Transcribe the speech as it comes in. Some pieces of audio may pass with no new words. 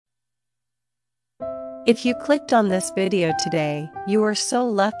If you clicked on this video today, you are so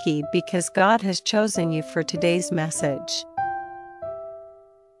lucky because God has chosen you for today's message.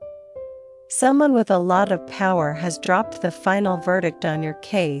 Someone with a lot of power has dropped the final verdict on your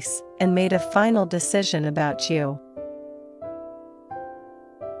case and made a final decision about you.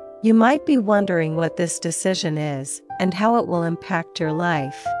 You might be wondering what this decision is and how it will impact your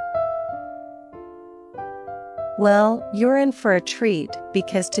life. Well, you're in for a treat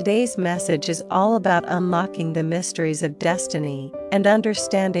because today's message is all about unlocking the mysteries of destiny and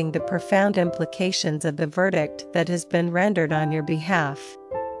understanding the profound implications of the verdict that has been rendered on your behalf.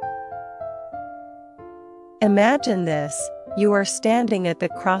 Imagine this: you are standing at the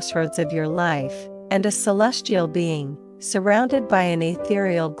crossroads of your life, and a celestial being, surrounded by an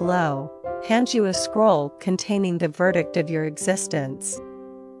ethereal glow, hands you a scroll containing the verdict of your existence.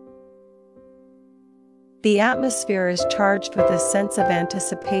 The atmosphere is charged with a sense of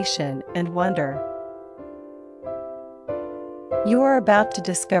anticipation and wonder. You are about to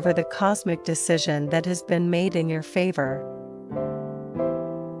discover the cosmic decision that has been made in your favor.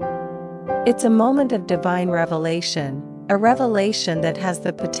 It's a moment of divine revelation, a revelation that has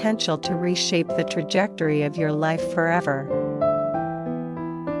the potential to reshape the trajectory of your life forever.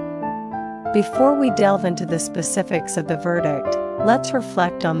 Before we delve into the specifics of the verdict, let's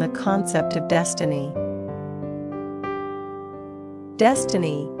reflect on the concept of destiny.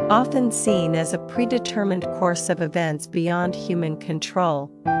 Destiny, often seen as a predetermined course of events beyond human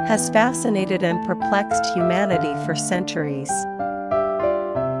control, has fascinated and perplexed humanity for centuries.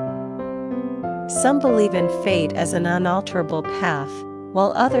 Some believe in fate as an unalterable path,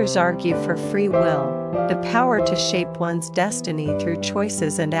 while others argue for free will, the power to shape one's destiny through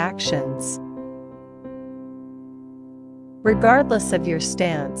choices and actions. Regardless of your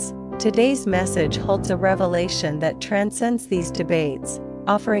stance, today's message holds a revelation that transcends these debates,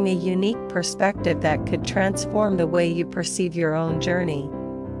 offering a unique perspective that could transform the way you perceive your own journey.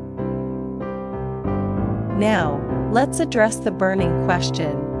 Now, let's address the burning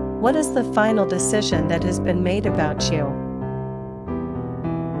question: what is the final decision that has been made about you?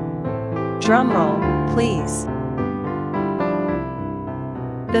 Drumroll, please.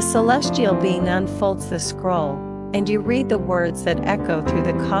 The celestial being unfolds the scroll, and you read the words that echo through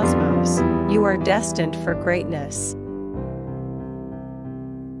the cosmos: you are destined for greatness.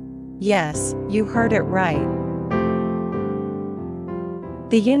 Yes, you heard it right.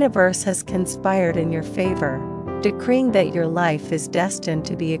 The universe has conspired in your favor, decreeing that your life is destined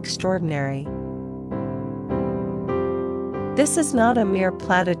to be extraordinary. This is not a mere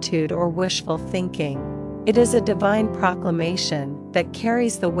platitude or wishful thinking. It is a divine proclamation that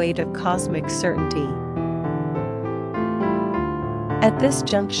carries the weight of cosmic certainty. At this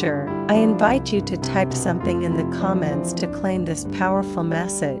juncture, I invite you to type something in the comments to claim this powerful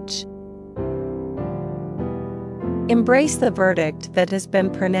message. Embrace the verdict that has been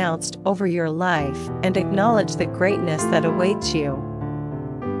pronounced over your life and acknowledge the greatness that awaits you.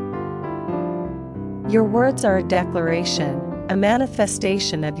 Your words are a declaration, a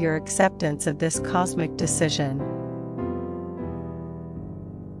manifestation of your acceptance of this cosmic decision.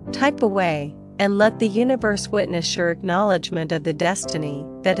 Type away, and let the universe witness your acknowledgement of the destiny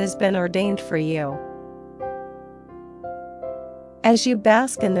that has been ordained for you. As you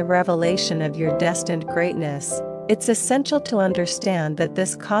bask in the revelation of your destined greatness, it's essential to understand that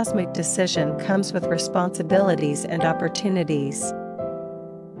this cosmic decision comes with responsibilities and opportunities.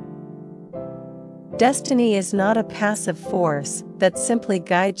 Destiny is not a passive force that simply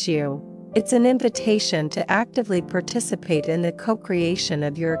guides you. It's an invitation to actively participate in the co-creation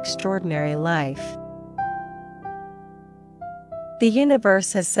of your extraordinary life. The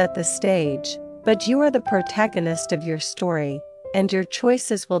universe has set the stage, but you are the protagonist of your story, and your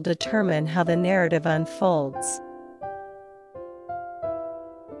choices will determine how the narrative unfolds.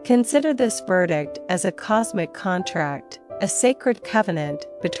 Consider this verdict as a cosmic contract, a sacred covenant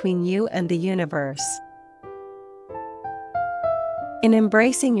between you and the universe. In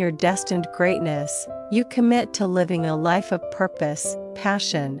embracing your destined greatness, you commit to living a life of purpose,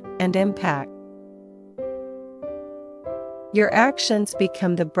 passion, and impact. Your actions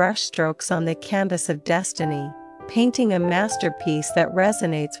become the brushstrokes on the canvas of destiny, painting a masterpiece that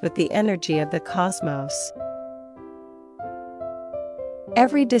resonates with the energy of the cosmos.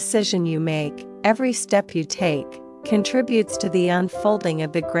 Every decision you make, every step you take, contributes to the unfolding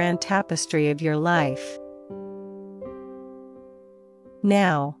of the grand tapestry of your life.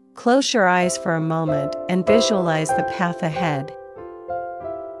 Now, close your eyes for a moment and visualize the path ahead.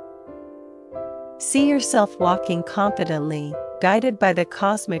 See yourself walking confidently, guided by the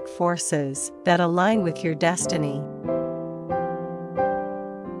cosmic forces that align with your destiny.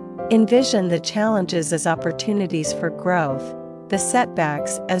 Envision the challenges as opportunities for growth, the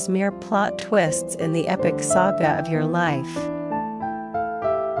setbacks as mere plot twists in the epic saga of your life.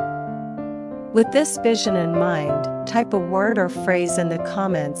 With this vision in mind, type a word or phrase in the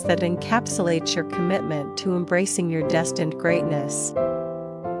comments that encapsulates your commitment to embracing your destined greatness.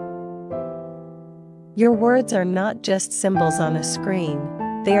 Your words are not just symbols on a screen,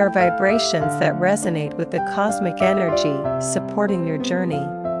 they are vibrations that resonate with the cosmic energy supporting your journey.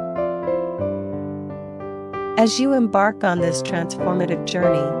 As you embark on this transformative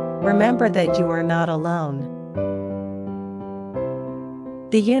journey, remember that you are not alone.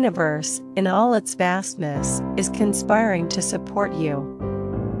 The universe, in all its vastness, is conspiring to support you.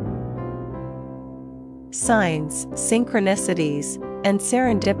 Signs, synchronicities, and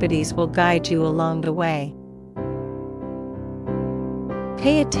serendipities will guide you along the way.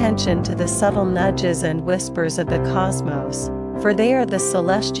 Pay attention to the subtle nudges and whispers of the cosmos, for they are the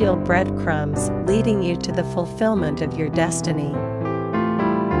celestial breadcrumbs leading you to the fulfillment of your destiny.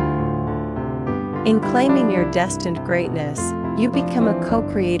 In claiming your destined greatness, you become a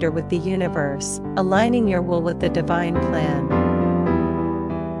co-creator with the universe, aligning your will with the divine plan.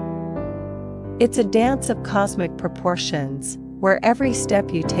 It's a dance of cosmic proportions, where every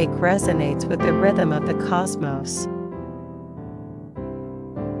step you take resonates with the rhythm of the cosmos.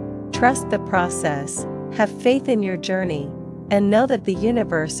 Trust the process, have faith in your journey, and know that the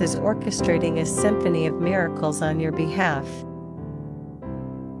universe is orchestrating a symphony of miracles on your behalf.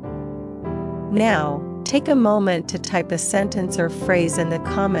 Now, take a moment to type a sentence or phrase in the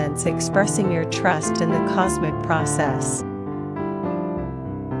comments expressing your trust in the cosmic process.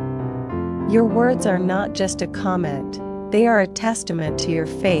 Your words are not just a comment, they are a testament to your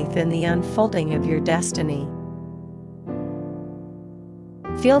faith in the unfolding of your destiny.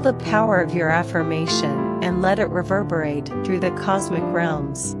 Feel the power of your affirmation and let it reverberate through the cosmic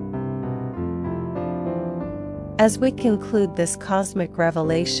realms. As we conclude this cosmic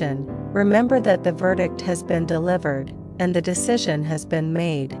revelation, remember that the verdict has been delivered, and the decision has been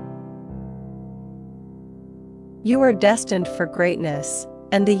made. You are destined for greatness,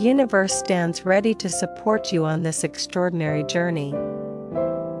 and the universe stands ready to support you on this extraordinary journey.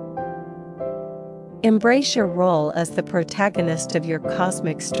 Embrace your role as the protagonist of your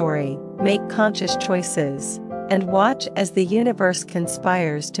cosmic story, make conscious choices, and watch as the universe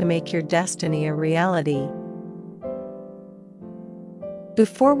conspires to make your destiny a reality.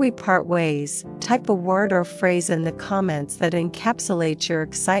 Before we part ways, type a word or phrase in the comments that encapsulates your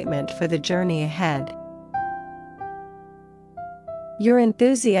excitement for the journey ahead. Your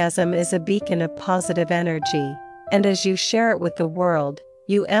enthusiasm is a beacon of positive energy, and as you share it with the world,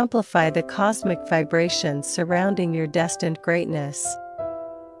 you amplify the cosmic vibrations surrounding your destined greatness.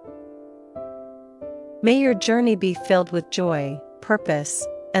 May your journey be filled with joy, purpose,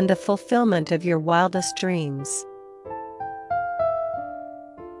 and the fulfillment of your wildest dreams.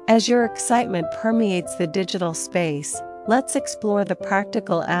 As your excitement permeates the digital space, let's explore the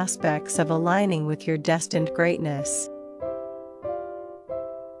practical aspects of aligning with your destined greatness.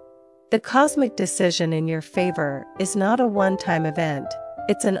 The cosmic decision in your favor is not a one-time event,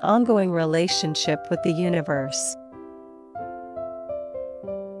 it's an ongoing relationship with the universe.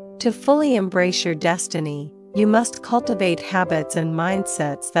 To fully embrace your destiny, you must cultivate habits and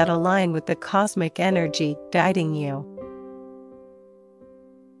mindsets that align with the cosmic energy guiding you.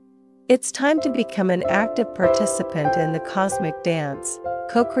 It's time to become an active participant in the cosmic dance,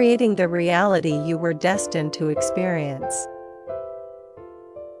 co-creating the reality you were destined to experience.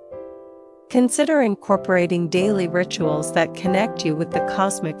 Consider incorporating daily rituals that connect you with the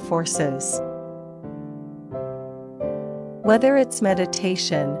cosmic forces. Whether it's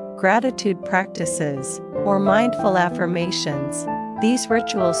meditation, gratitude practices, or mindful affirmations, these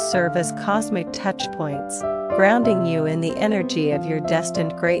rituals serve as cosmic touchpoints, grounding you in the energy of your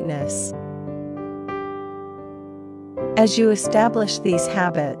destined greatness. As you establish these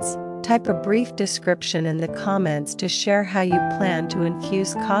habits, type a brief description in the comments to share how you plan to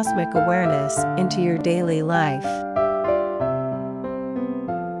infuse cosmic awareness into your daily life.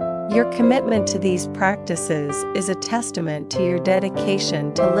 Your commitment to these practices is a testament to your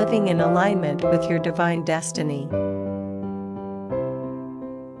dedication to living in alignment with your divine destiny.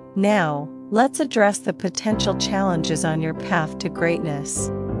 Now, let's address the potential challenges on your path to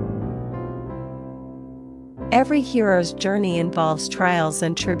greatness. Every hero's journey involves trials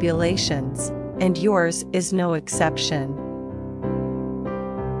and tribulations, and yours is no exception.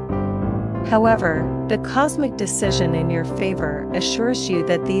 However, the cosmic decision in your favor assures you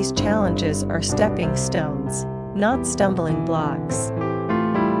that these challenges are stepping stones, not stumbling blocks.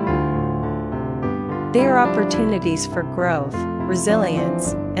 They are opportunities for growth,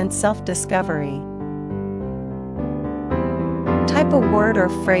 resilience, and self-discovery. Type a word or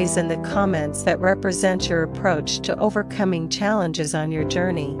phrase in the comments that represents your approach to overcoming challenges on your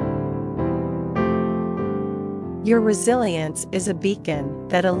journey. Your resilience is a beacon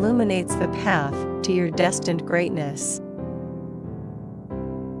that illuminates the path to your destined greatness.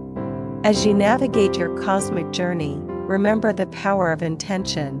 As you navigate your cosmic journey, remember the power of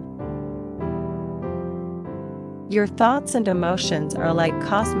intention. Your thoughts and emotions are like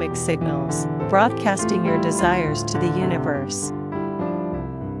cosmic signals, broadcasting your desires to the universe.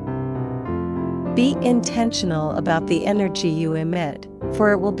 Be intentional about the energy you emit,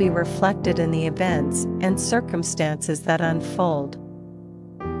 for it will be reflected in the events and circumstances that unfold.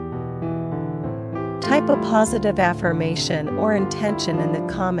 Type a positive affirmation or intention in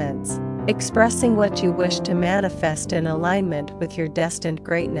the comments, expressing what you wish to manifest in alignment with your destined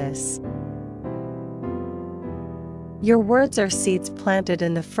greatness. Your words are seeds planted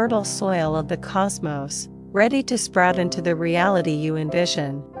in the fertile soil of the cosmos, ready to sprout into the reality you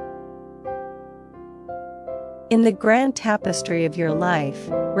envision. In the grand tapestry of your life,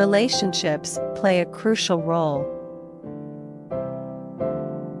 relationships play a crucial role.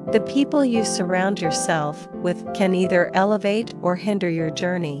 The people you surround yourself with can either elevate or hinder your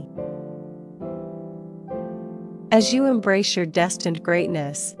journey. As you embrace your destined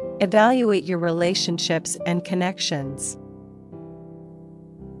greatness, evaluate your relationships and connections.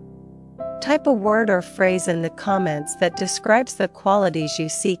 Type a word or phrase in the comments that describes the qualities you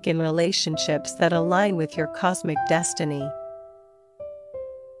seek in relationships that align with your cosmic destiny.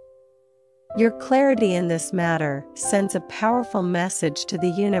 Your clarity in this matter sends a powerful message to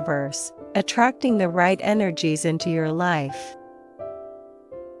the universe, attracting the right energies into your life.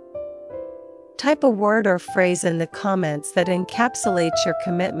 Type a word or phrase in the comments that encapsulates your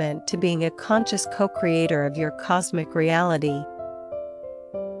commitment to being a conscious co-creator of your cosmic reality.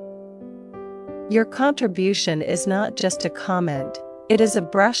 Your contribution is not just a comment, it is a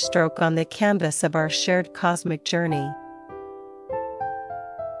brushstroke on the canvas of our shared cosmic journey.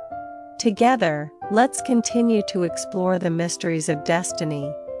 Together, let's continue to explore the mysteries of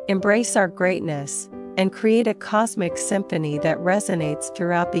destiny, embrace our greatness, and create a cosmic symphony that resonates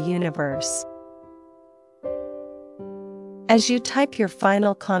throughout the universe. As you type your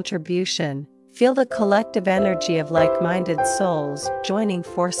final contribution, feel the collective energy of like-minded souls joining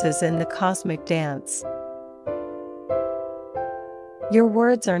forces in the cosmic dance. Your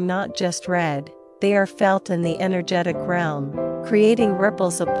words are not just read, they are felt in the energetic realm, creating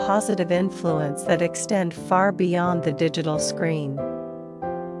ripples of positive influence that extend far beyond the digital screen.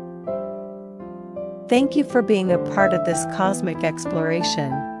 Thank you for being a part of this cosmic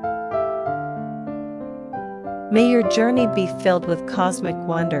exploration. May your journey be filled with cosmic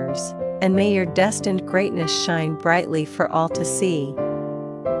wonders, and may your destined greatness shine brightly for all to see.